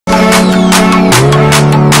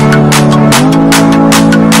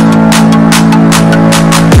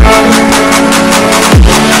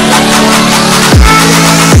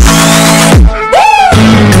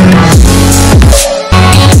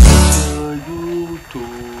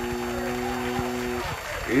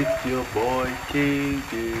It's your boy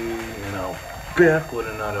KJ, and I'm back with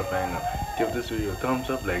another banger. Give this video a thumbs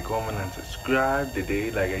up, like, comment, and subscribe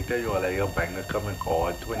today. Like I tell you all, like a banger coming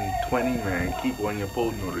all 2020, man. Keep on your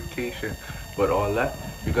post notification. But all that,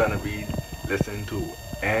 you're gonna be listening to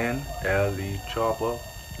NLE Choppa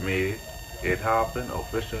Made It Happen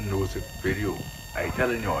official music video. I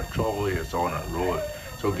telling you, trouble is on a roll.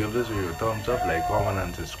 So give this video a thumbs up, like, comment,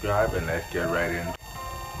 and subscribe, and let's get right in.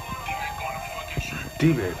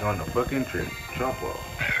 D-Bag on the fucking trip. Choppa.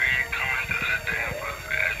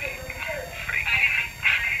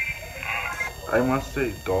 I must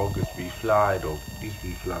say, dog is be fly though. He's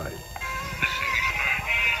be fly.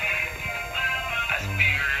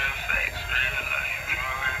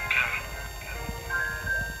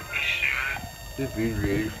 He's be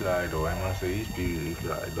really fly though. I must say, he's be really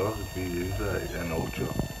fly. Dog is be really fly. And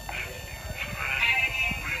Ocho.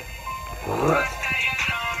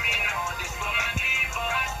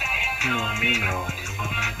 Me know,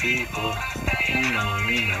 my people.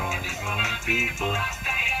 Me know, my people.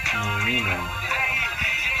 Me know.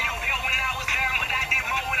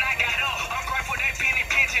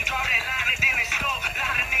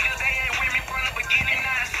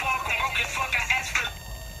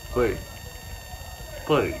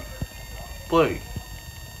 Play.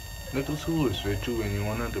 Niggas who is with you when you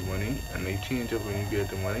want the money and they change up when you get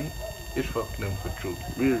the money, it's fuck them for true.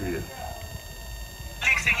 Real.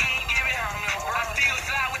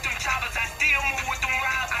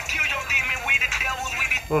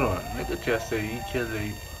 Hold on, nigga just say he killed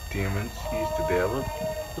the demons, he's the devil.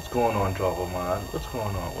 What's going on, Choppa, man? What's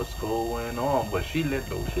going on? What's going on? But she lit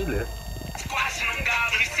though, she lit. Squashing them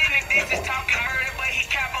goblins, he sitting this is talking murder, but he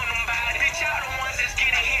cap on them body. Bitch, y'all the ones that's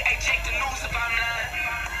getting hit, hey, check the news if I'm lying.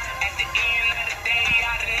 At the end of the day,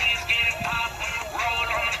 all the niggas getting popped.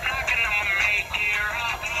 Roll on the block and I'ma make it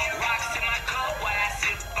rock. Rocks in my cup while I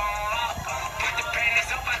sip on rock. Put the panties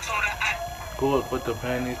up, I told her I... Cool, put the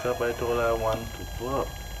panties up, I told her I want to fuck.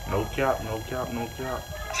 No cap.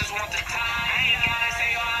 Just want the time. I ain't gotta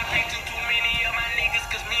say RIP to too many of my niggas,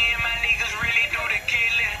 cause me and my niggas really do the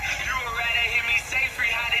killing. You would rather hear me say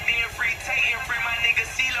free Hottie than free Tate and free my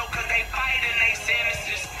niggas CeeLo, cause they fighting they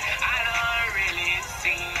sentences. I done really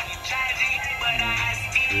seen tragic, but I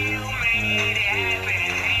still made it happen.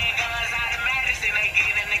 Guns automatics and they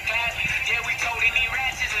get in the clap. Yeah, we told any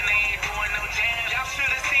ratchets and they ain't doing no jam. Y'all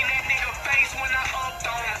should've seen that nigga face when I upped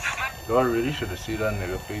on him. Y'all really should have seen that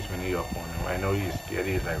nigga face when he up on him. I know he's scared.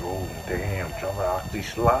 He's like, oh damn, Choppa actually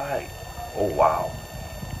slide. Oh wow.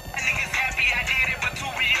 Niggas happy I did it, but to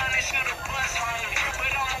be honest, should've bust home.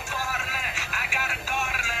 But I'm daughter now. I got a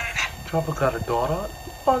daughter now. Choppa got a daughter?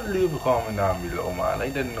 I'll leave a comment down below, man. I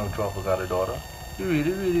didn't know Choppa got a daughter. You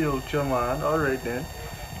really don't your man. Alright then.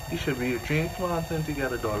 You should be a changed man since you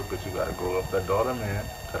got a daughter, because you gotta grow up that daughter, man.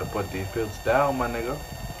 Gotta put these pills down, my nigga.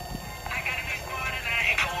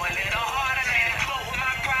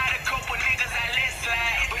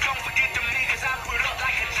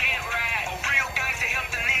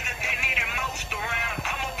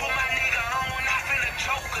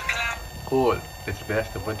 Cool. It's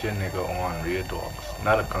best to put your nigga on real dogs,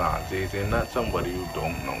 not a clown. Say not somebody you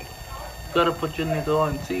don't know. You gotta put your nigga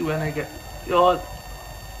on. See when I get y'all.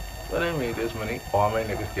 When I made this money, all my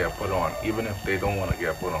niggas get put on, even if they don't wanna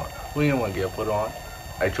get put on. Who ain't wanna get put on?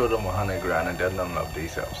 I showed them 100 grand and tell them love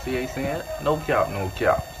themselves. See what I'm saying? No cap. See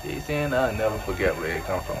what I'm saying? I'll never forget where it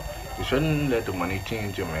come from. You shouldn't let the money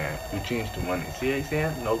change you, man. You change the money. See what I'm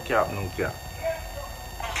saying? No cap.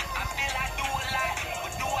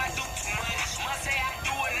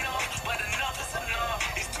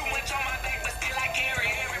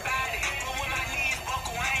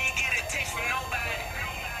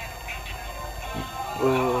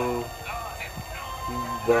 Oh,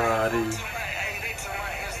 body.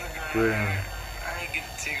 Damn.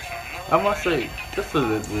 I must say, this is a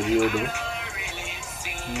good video though.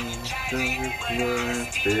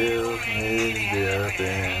 Still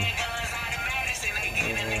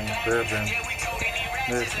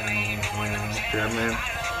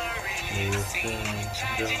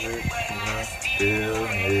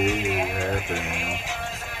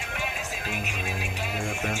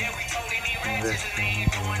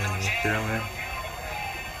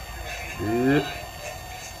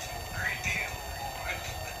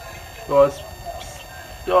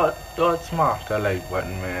y'all smash that like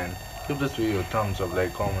button, man. Give this video a thumbs up,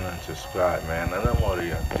 like, comment, and subscribe, man. And I'm out of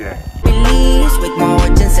here. Gang.